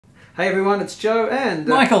Hey everyone, it's Joe and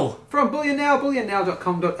Michael from Bullion Now,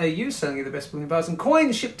 bullionnow.com.au, selling you the best bullion bars and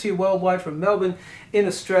coins shipped to you worldwide from Melbourne in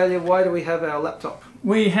Australia. Why do we have our laptop?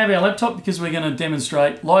 We have our laptop because we're going to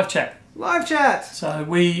demonstrate live chat. Live chat! So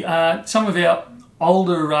we, some of our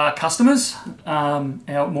older customers, our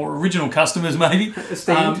more original customers maybe,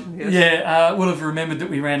 Esteemed, yes. would have remembered that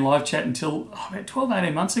we ran live chat until about 12,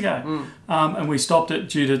 18 months ago. And we stopped it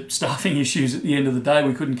due to staffing issues at the end of the day.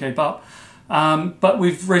 We couldn't keep up. But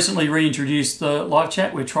we've recently reintroduced the live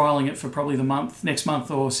chat. We're trialling it for probably next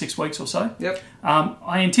month or 6 weeks or so. Yep.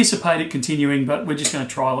 I anticipate it continuing, but we're just going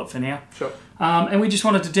to trial it for now. Sure. And we just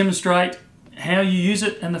wanted to demonstrate how you use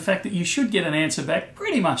it and the fact that you should get an answer back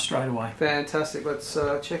pretty much straight away. Fantastic. Let's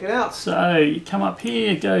check it out. So you come up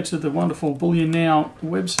here, go to the wonderful Bullion Now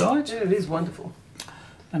website. Yeah, it is wonderful.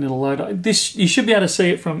 And it'll load up. This, you should be able to see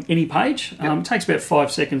it from any page. Yep. It takes about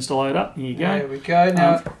 5 seconds to load up. Here you go. There we go.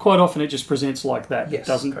 Now, quite often it just presents like that. Yes, it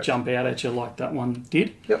doesn't correct. jump out at you like that one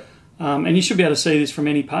did. Yep. And you should be able to see this from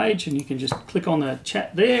any page, and you can just click on the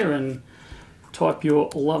chat there and type your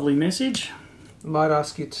lovely message. Might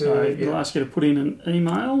ask you to... So it'll ask you to put in an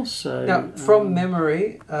email. So now, from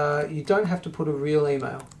memory, you don't have to put a real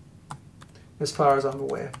email, as far as I'm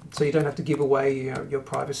aware. So you don't have to give away your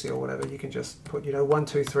privacy or whatever. You can just put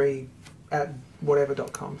 123 at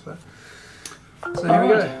whatever.com. So here we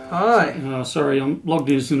go. Hi. Oh, sorry, I'm logged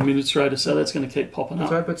in as an administrator, so that's going to keep popping up.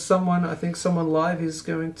 That's right, but I think someone live is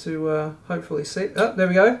going to hopefully see. Oh, there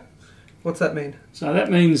we go. What's that mean? So that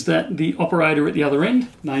means that the operator at the other end,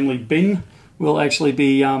 namely Ben, will actually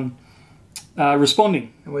be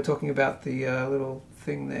responding. And we're talking about the little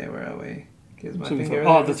thing there. Where are we? Here's my finger.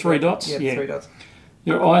 Oh, the 3 dots? Yeah, the 3 dots.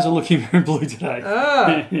 Your eyes are looking very blue today.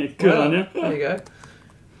 Ah! Good well, on you. There you go.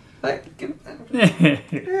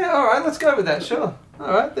 Yeah, all right, let's go with that, sure.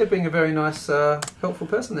 All right, they're being a very nice, helpful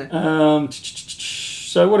person there.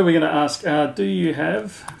 So what are we going to ask? Do you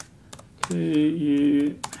have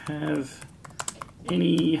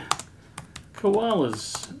any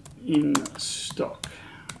koalas in stock?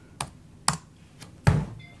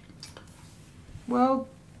 Well,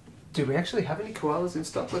 do we actually have any koalas in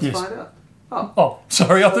stock? Let's find out. Oh,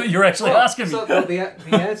 sorry, I thought you were actually asking me. So the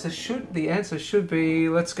answer should be,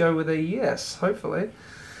 let's go with a yes, hopefully.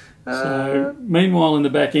 So meanwhile, in the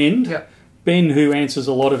back end, Ben, who answers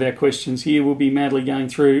a lot of our questions here, will be madly going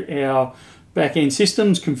through our back end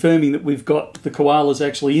systems, confirming that we've got the koalas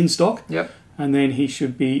actually in stock. Yep. And then he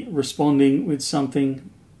should be responding with something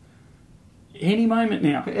any moment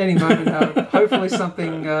now. Any moment. Hopefully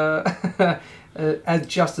something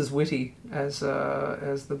just as witty as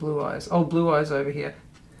the blue eyes. Oh, blue eyes over here.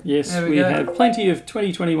 Yes, we have plenty of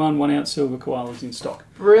 2021 1-ounce silver koalas in stock.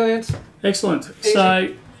 Brilliant. Excellent. Easy.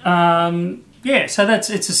 So, so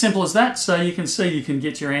it's as simple as that. So you can see you can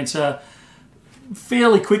get your answer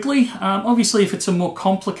fairly quickly. Obviously, if it's a more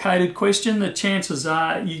complicated question, the chances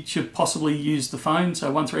are you should possibly use the phone,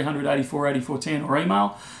 so 1300 84 84 10 or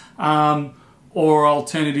email. Or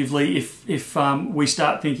alternatively, if we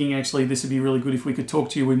start thinking, actually, this would be really good if we could talk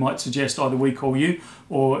to you, we might suggest either we call you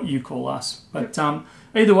or you call us. But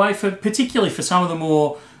either way, particularly for some of the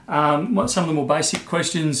more basic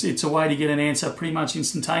questions, it's a way to get an answer pretty much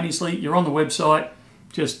instantaneously. You're on the website,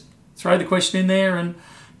 just throw the question in there, and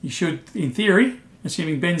you should, in theory,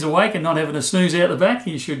 assuming Ben's awake and not having a snooze out the back,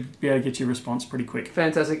 you should be able to get your response pretty quick.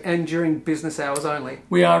 Fantastic. And during business hours only?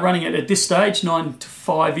 We are running it at this stage, 9 to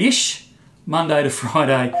 5-ish. Monday to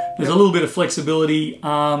Friday. There's a little bit of flexibility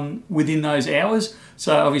within those hours.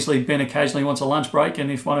 So obviously Ben occasionally wants a lunch break, and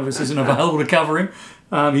if one of us isn't available to cover him,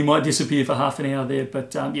 he might disappear for half an hour there.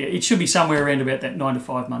 But it should be somewhere around about that 9 to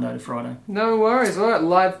 5 Monday to Friday. No worries. All right,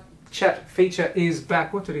 live chat feature is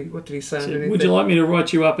back. What did he say? So would you like me to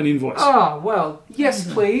write you up an invoice? Oh, well, yes,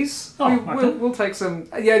 please. We'll take some...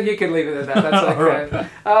 Yeah, you can leave it at that. That's okay.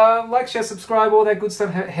 Right. Like, share, subscribe, all that good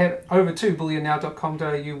stuff. Head over to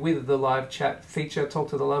bullionnow.com.au with the live chat feature. Talk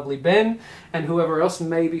to the lovely Ben and whoever else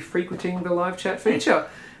may be frequenting the live chat feature.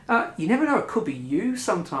 You never know. It could be you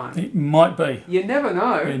sometime. It might be. You never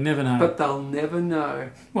know. You never know. But they'll never know.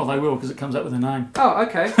 Well, they will, because it comes up with a name. Oh,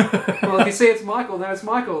 okay. Well, if you see it's Michael, then it's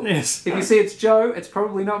Michael. Yes. If you see it's Joe, it's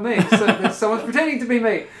probably not me. So someone's pretending to be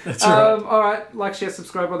me. That's right. All right. Like, share,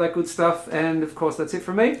 subscribe, all that good stuff. And, of course, that's it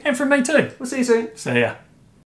from me. And from me too. We'll see you soon. See ya.